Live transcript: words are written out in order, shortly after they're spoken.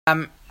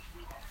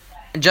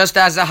Just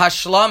as a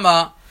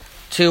hashlama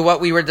to what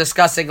we were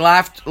discussing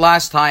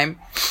last time,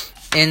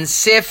 in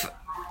Sif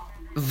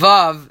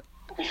Vav,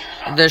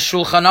 the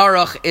Shulchan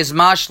Aruch is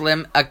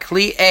mashlim a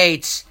kli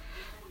eitz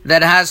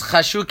that has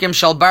chashukim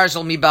shal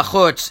barzel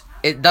mibachutz.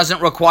 It doesn't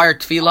require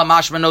tefillah,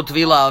 mashma no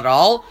tefillah at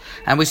all,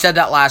 and we said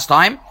that last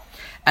time.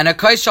 And a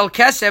kois shal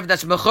kesef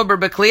that's mechuber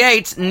b'kli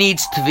eitz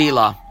needs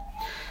tefillah,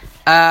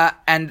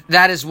 and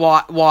that is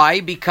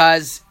why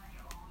because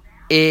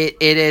it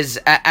is,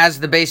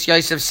 as the Beis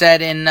Yosef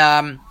said as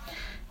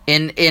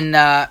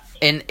the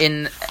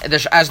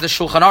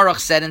Shulchan Aruch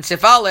said in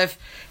Sif Aleph,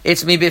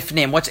 it's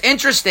mibifnim. What's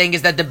interesting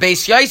is that the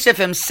Beis Yosef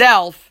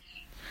himself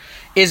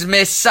is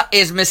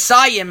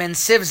Messiah in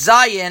Sif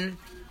Zayin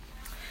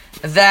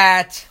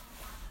that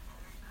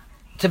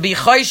to be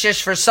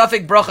choishish for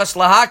Safik Brachas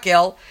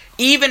Lahakel,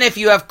 even if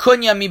you have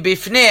kunya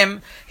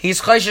mibifnim,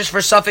 he's choishish for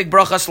Safik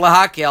Brachas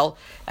Lahakel,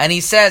 and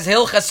he says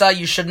Hilchasa,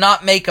 you should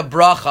not make a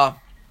bracha.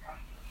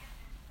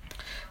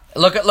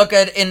 Look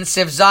at in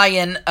Sif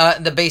Zayin,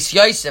 the Beis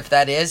Yosef,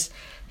 that is.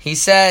 He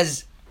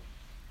says,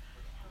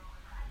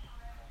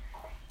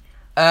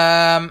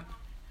 V'yesh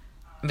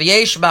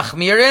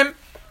machmirim,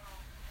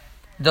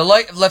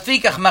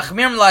 lefikach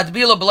machmirim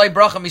ladbila b'lei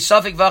bracha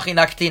misafik v'achi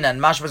naktina.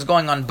 And mashma is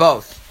going on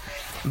both.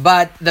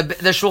 But the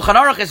Shulchan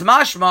Aruch is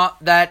mashma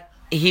that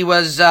he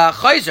was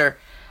chayzer,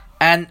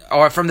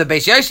 or from the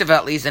Beis Yosef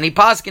at least, and he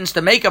paskins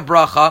to make a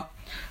bracha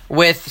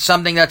with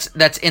something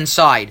that's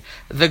inside.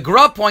 The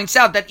Gra points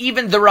out that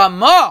even the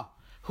Ramah,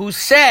 who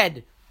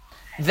said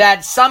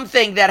that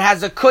something that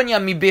has a kunya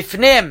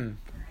mibifnim,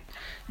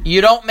 you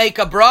don't make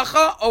a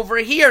bracha, over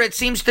here it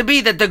seems to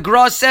be that the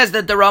Gra says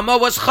that the Ramah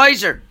was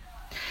chayzer,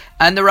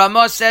 and the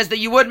Ramah says that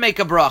you would make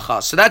a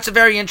bracha. So that's a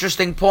very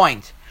interesting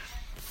point.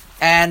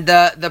 And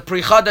the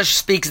Pri Chadash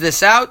speaks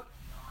this out,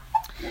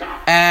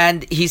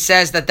 and he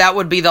says that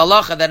would be the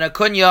halacha, that a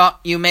kunya,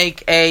 you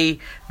make a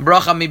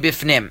bracha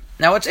mibifnim.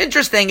 Now what's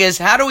interesting is,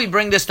 how do we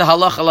bring this to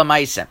halacha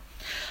l'maaseh?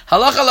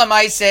 Halacha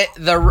l'maaseh,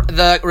 the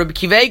Rabbi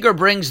Akiva Eiger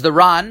brings the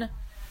Ran,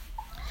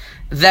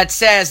 that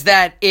says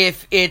that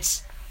if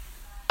it's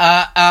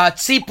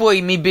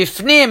tzipui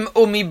mibifnim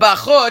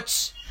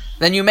umibachutz,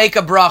 then you make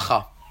a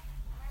bracha.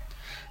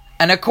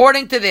 And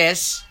according to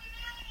this,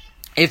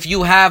 if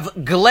you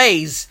have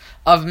glaze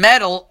of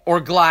metal or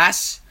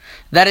glass,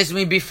 that is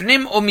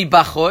mibifnim or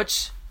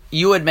mibachutz,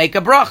 you would make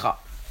a bracha.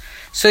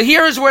 So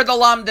here is where the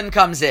lamdan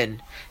comes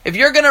in. If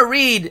you're going to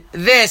read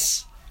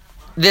this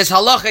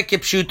halacha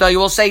kipshuta, you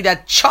will say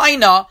that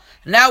China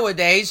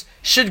nowadays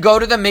should go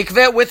to the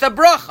mikveh with a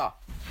bracha.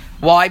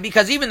 Why?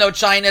 Because even though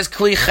China is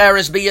kli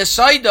cheres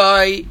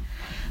b'yasaydai,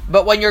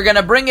 but when you're going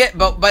to bring it,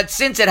 but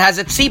since it has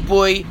a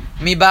tzipui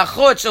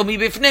mibachutz or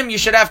mibifnim, you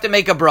should have to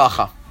make a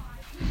bracha.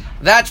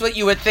 That's what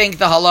you would think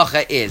the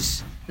halacha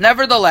is.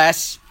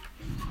 Nevertheless,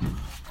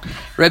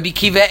 Rabbi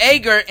Akiva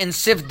Eiger in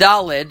Sif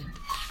Dalid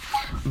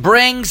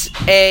brings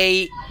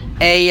a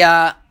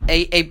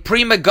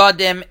prima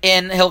godim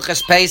in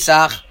Hilchos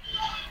Pesach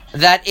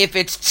that if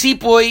it's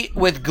tzipui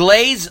with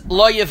glaze,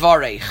 lo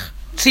yevarech.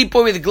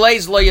 Tzipui with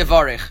glaze, lo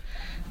yevarech.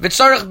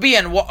 V'tzarech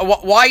biyan,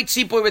 why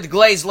tzipui with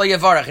glaze, lo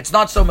yevarech? It's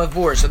not so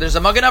mavur. So there's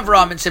a Magen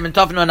Avram in Siman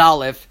Tov Nun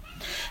Aleph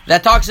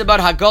that talks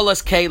about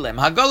Hagolus Keilim.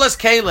 Hagolus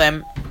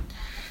Keilim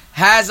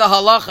has a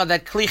halacha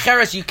that kli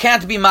cheres you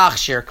can't be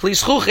machshir. Kli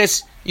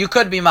schuchis you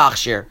could be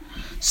machshir.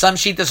 Some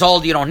shitas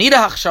hold you don't need a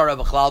hachshara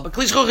b'chlal, but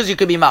kli schuchis you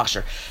could be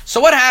machshir.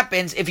 So what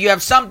happens if you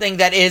have something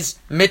that is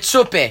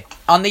mitzupe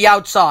on the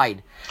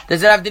outside?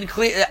 Does it have a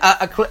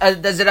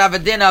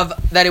din of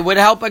that it would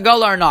help a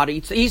gula or not?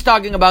 He's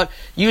talking about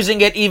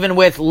using it even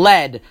with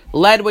lead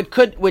which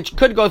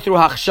could go through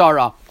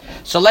hachshara.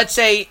 So let's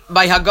say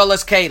by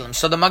Hagolus Keilim.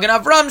 So the Magen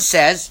Avram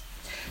says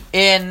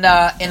in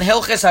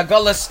Hilchos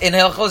Hagolus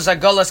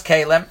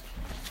Keilim,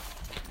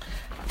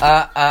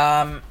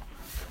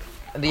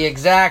 the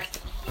exact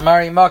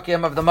Mari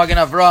Makim of the Magen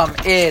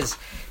Avram is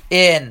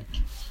in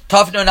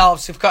Tov Nun Aleph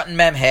Sifkat and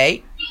Mem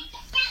Hey.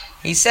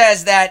 He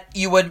says that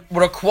you would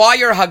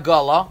require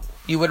Hagala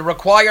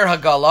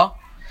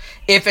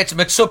if it's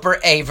Mitzuper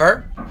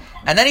Aver,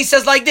 and then he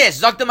says like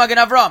this: Zok the Magen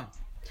Avram,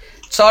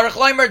 Tzarich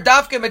Leimer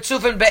Davke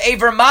Mitzufen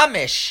be'Aver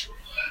Mamish.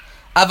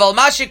 Aval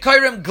mashi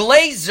koyrim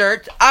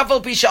glazert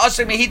aval pisha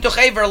asr mihituch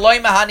aver loy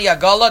mahani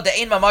agala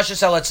de'in mamasha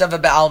salat seva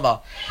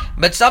be'alma.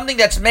 But something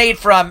that's made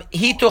from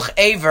hituch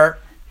aver,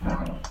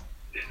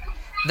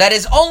 that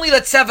is only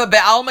letzeva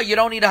be'alma, you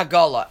don't need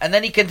hagala. And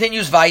then he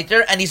continues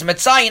weiter, and he's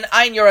metzayin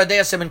ein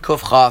yoradei simin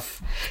kuf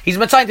chaf. He's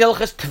metzayin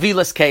Hilchos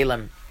Tevilas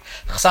Keilim.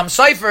 Chasam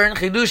Sofer in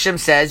Chidushim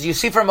says, you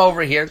see from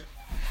over here,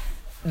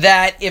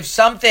 that if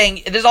something,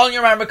 it is all in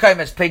your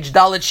Rambam, page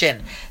Dalet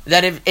Shin,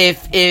 that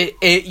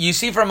if you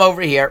see from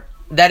over here,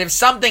 that if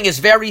something is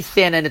very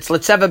thin and it's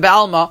letzeva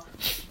be'alma,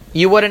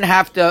 you wouldn't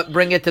have to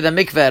bring it to the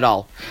mikveh at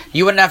all.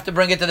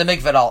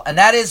 And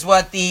that is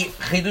what the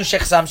Chidush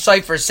Chasam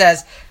Sofer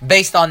says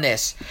based on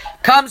this.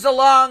 Comes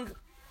along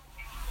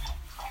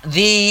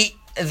the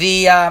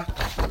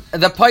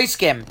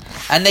poskim,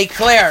 and they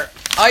declare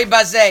Oy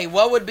Bazeh,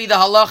 what would be the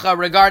halacha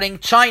regarding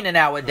China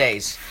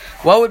nowadays?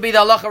 What would be the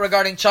halacha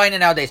regarding China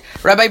nowadays?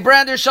 Rabbi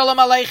Brander, Shalom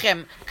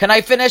Aleichem. Can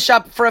I finish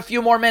up for a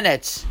few more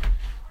minutes?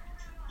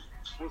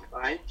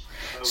 Fine.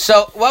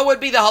 So, what would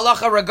be the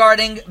halacha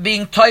regarding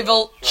being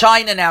toivel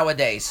China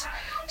nowadays?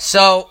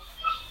 So,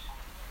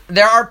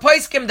 there are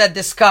poskim that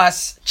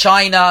discuss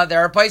China. There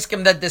are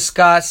poskim that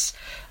discuss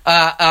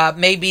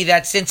maybe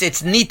that since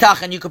it's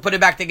nitach and you could put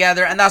it back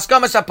together. And the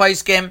askamas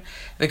poskim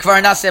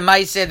v'kvar nase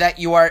ma'aseh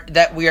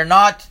that we are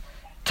not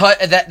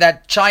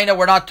that China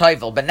we're not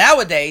toivel. But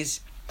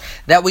nowadays,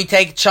 that we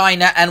take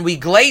China and we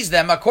glaze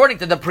them, according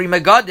to the Pri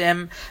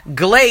Megadim,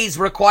 glaze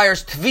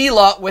requires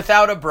tvila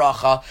without a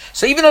bracha.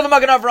 So even though the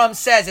Magen Avraham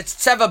says it's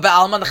tzeva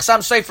ba'alma, the Chassam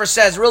Sofer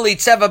says really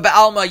tzeva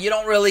ba'alma, you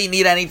don't really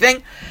need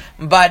anything,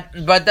 but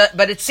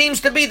it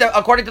seems to be that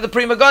according to the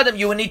Pri Megadim,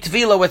 you would need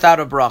tvila without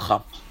a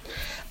bracha.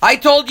 I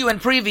told you in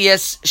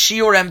previous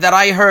shiurim that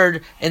I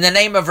heard in the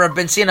name of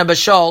Rabbi Sina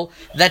Bashol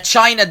that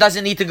China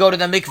doesn't need to go to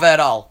the mikveh at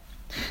all.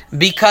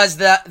 Because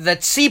the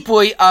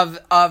tzipui of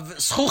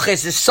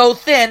schuches is so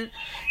thin,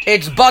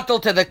 it's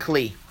bottled to the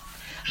kli.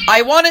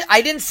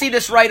 I didn't see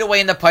this right away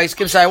in the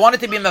Paiskim, so I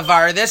wanted to be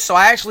mavar this, so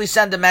I actually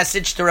sent a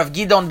message to Rav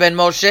Gidon ben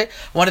Moshe,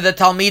 one of the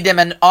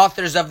Talmidim and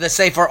authors of the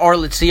Sefer Or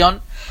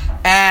L'Tzion,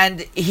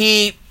 and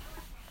he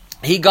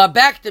got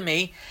back to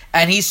me,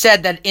 and he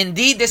said that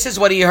indeed this is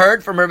what he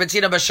heard from Rabbi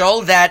Tzina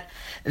Bashol, that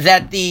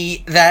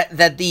the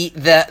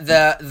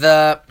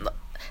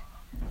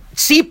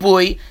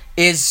tzipui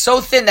is so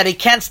thin that it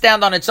can't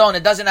stand on its own.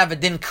 It doesn't have a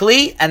din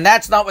kli, and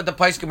that's not what the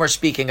Paiskim were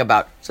speaking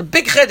about. It's a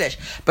big chiddush.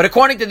 But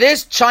according to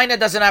this, China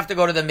doesn't have to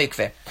go to the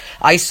mikveh.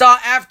 I saw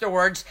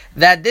afterwards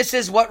that this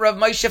is what Rav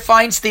Moshe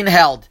Feinstein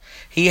held.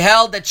 He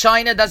held that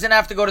China doesn't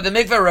have to go to the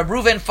mikveh. Rav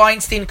Reuven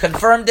Feinstein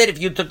confirmed it. If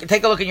you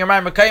take a look in your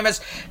Ma'amar Kaimas,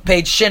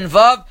 page Shin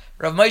Vav,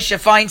 Rav Moshe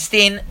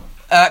Feinstein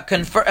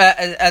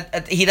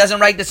he doesn't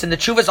write this in the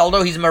Chuvas,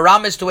 although he's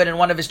maramis to it in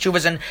one of his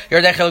Chuvas in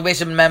Yerdei Chelek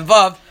Beis and Mem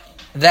Vav,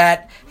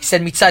 that he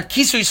said mitzad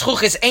kisui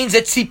schuches ein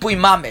zet tzipui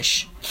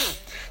mamish.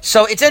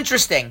 So it's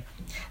interesting.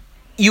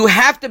 You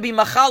have to be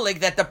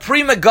machalik that the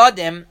Pri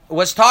Megadim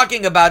was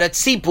talking about a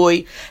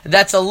tzipui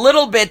that's a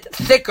little bit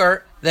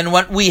thicker than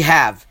what we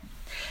have.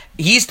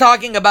 He's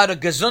talking about a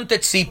gezunta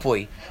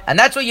tzipui, and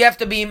that's what you have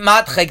to be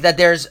matchik that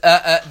there's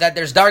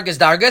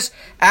dargas.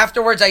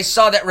 Afterwards, I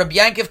saw that Rabbi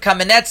Yankiv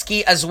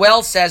Kamenetsky as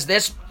well says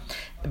this,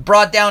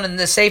 brought down in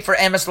the Sefer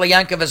Emes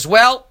LeYankov as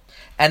well.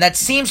 And that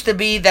seems to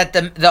be that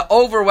the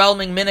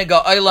overwhelming minhag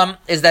olam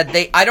is that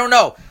I don't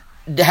know.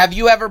 Have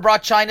you ever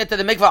brought China to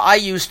the mikvah? I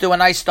used to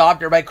and I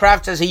stopped. Rabbi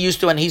Kraft says he used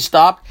to and he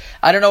stopped.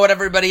 I don't know what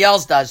everybody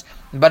else does.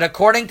 But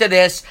according to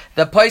this,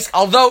 the place,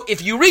 although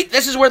if you read,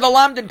 this is where the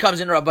Lamdan comes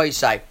in, Rabbi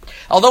Yisai.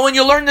 Although when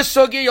you learn the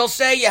sugya, you'll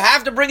say you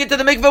have to bring it to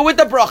the mikvah with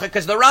the bracha,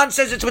 because the Ran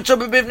says it's with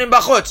bivnim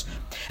bachutz.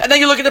 And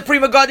then you look at the Pri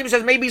Megadim,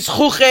 says maybe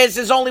schuches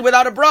is only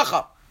without a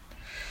bracha.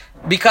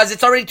 Because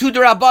it's already two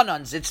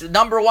derabbanans. It's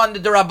number one, the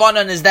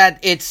derabbanan is that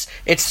it's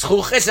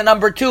schuches, and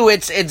number two,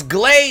 it's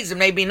glaze, and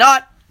maybe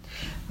not.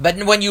 But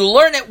when you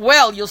learn it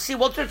well, you'll see,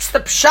 well, it's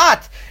the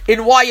pshat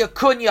in why a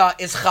kunya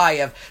is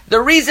chayev.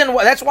 The reason,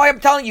 that's why I'm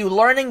telling you,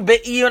 learning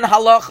be'iyun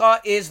halacha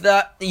is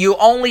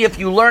if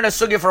you learn a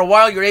sugya for a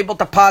while, you're able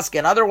to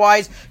paskin.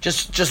 Otherwise,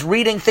 just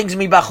reading things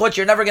mibachut,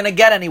 you're never going to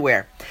get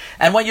anywhere.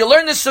 And when you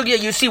learn the sugya,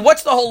 you see,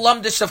 what's the whole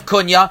lumdus of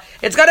kunya?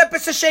 It's got a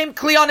pesashem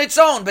kli on its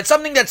own, but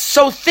something that's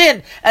so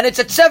thin, and it's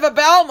a tseva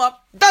be'alma,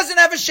 doesn't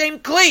have a shem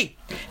kli.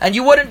 And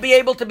you wouldn't be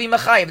able to be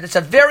mechayev. That's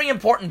a very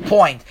important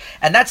point.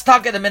 And that's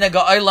taka the minhag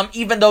ha'olam,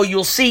 even though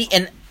you'll see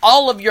in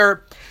all of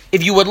your,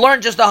 if you would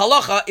learn just the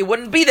halacha, it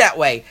wouldn't be that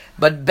way.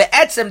 But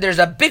be'etzem, there's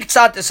a big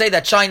tzad to say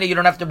that China you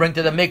don't have to bring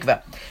to the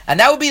mikveh. And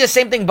that would be the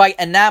same thing by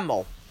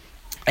enamel.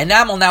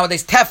 Enamel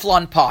nowadays,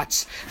 Teflon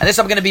pots. And this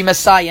I'm going to be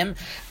messiahim.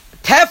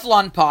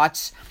 Teflon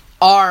pots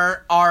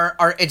are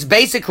it's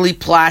basically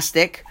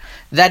plastic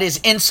that is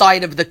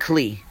inside of the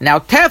kli. Now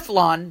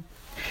Teflon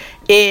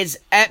is,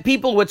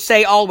 people would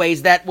say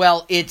always that,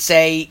 well, it's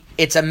a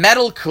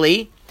metal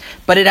kli,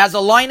 but it has a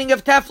lining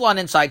of Teflon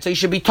inside, so you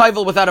should be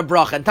toivel without a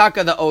bracha. And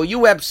Taka, the OU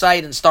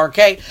website, and Star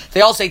K, they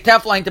all say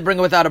Teflon to bring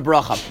it without a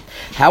bracha.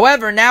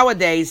 However,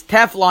 nowadays,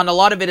 Teflon, a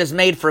lot of it is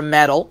made from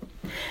metal,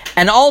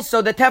 and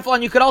also the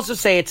Teflon, you could also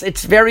say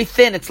it's very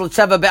thin, it's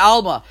l'tzeva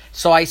be'alma.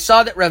 So I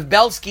saw that Rav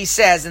Belsky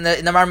says, in the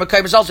Ma'amar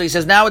Kairos also, he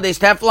says, nowadays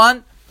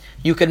Teflon,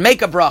 you can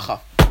make a bracha.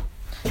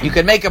 You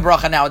can make a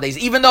bracha nowadays.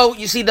 Even though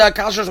you see the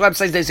Kashrus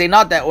websites, they say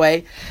not that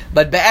way.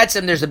 But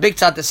be'etzem, there's a big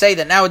tzad to say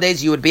that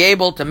nowadays you would be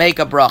able to make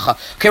a bracha.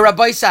 Okay,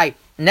 Rabbi Sai,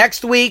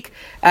 next week,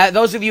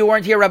 those of you who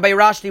weren't here, Rabbi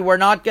Rashti, we're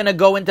not going to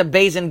go into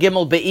Beis and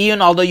Gimel Be'iyun,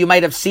 although you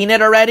might have seen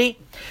it already.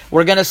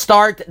 We're going to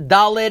start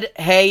Dalid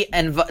Hey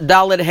and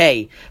Dalid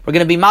Hey. We're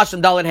going to be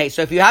Mashlim Dalid Hey.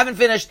 So if you haven't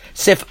finished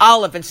Sif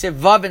Aleph and Sif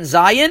Vav and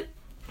Zayin,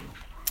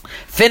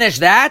 finish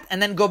that,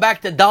 and then go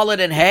back to Dalit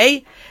and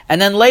Hay,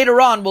 and then later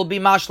on will be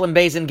Mashlim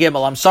Beis and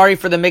Gimel. I'm sorry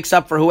for the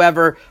mix-up for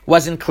whoever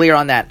wasn't clear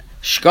on that.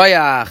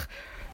 Shkoyach.